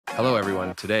Hello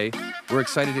everyone, today we're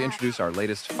excited to introduce our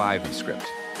latest FiveM script,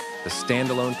 the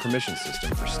Standalone Permissions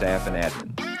System for staff and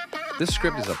admins. This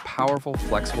script is a powerful,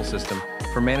 flexible system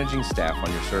for managing staff on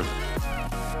your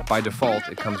server. By default,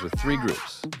 it comes with 3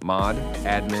 groups, mod,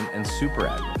 admin, and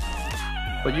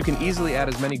superadmin. But you can easily add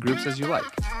as many groups as you like,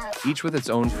 each with its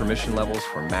own permission levels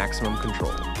for maximum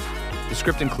control. The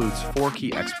script includes 4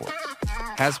 key exports: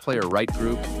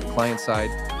 HasPlayerRightGroup, client side,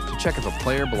 to check if a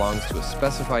player belongs to a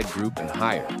specified group and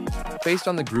higher, based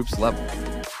on the group's level;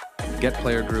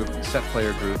 GetPlayerGroup,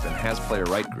 SetPlayerGroup, and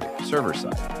HasPlayerRightGroup, server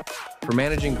side, for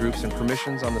managing groups and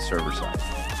permissions on the server side.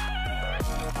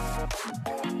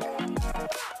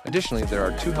 Additionally, there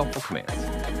are 2 helpful commands: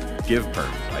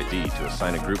 giveperms ID to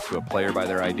assign a group to a player by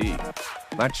their ID,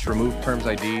 match removeperms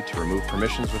ID to remove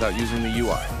permissions without using the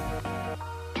UI.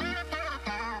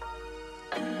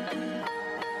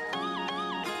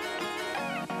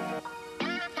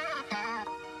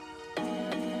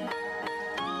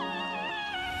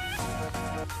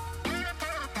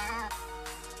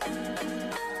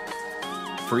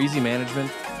 For easy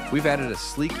management, we've added a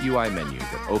sleek UI menu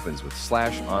that opens with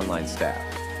 /onlinestaff.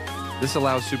 This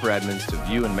allows superadmins to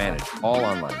view and manage all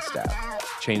online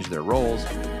staff, change their roles,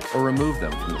 or remove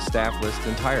them from the staff list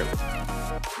entirely.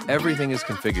 Everything is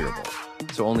configurable,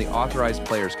 so only authorized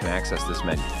players can access this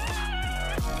menu.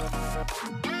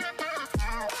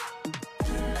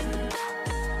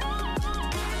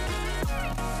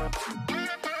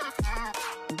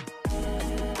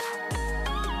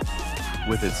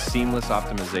 With its seamless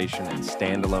optimization and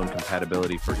standalone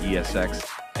compatibility for ESX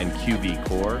and QB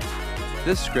core,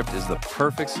 this script is the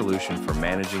perfect solution for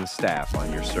managing staff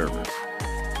on your server.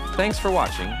 Thanks for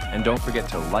watching, and don't forget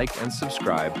to like and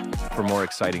subscribe for more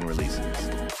exciting releases.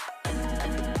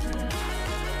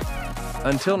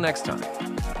 Until next time,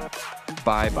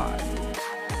 bye-bye.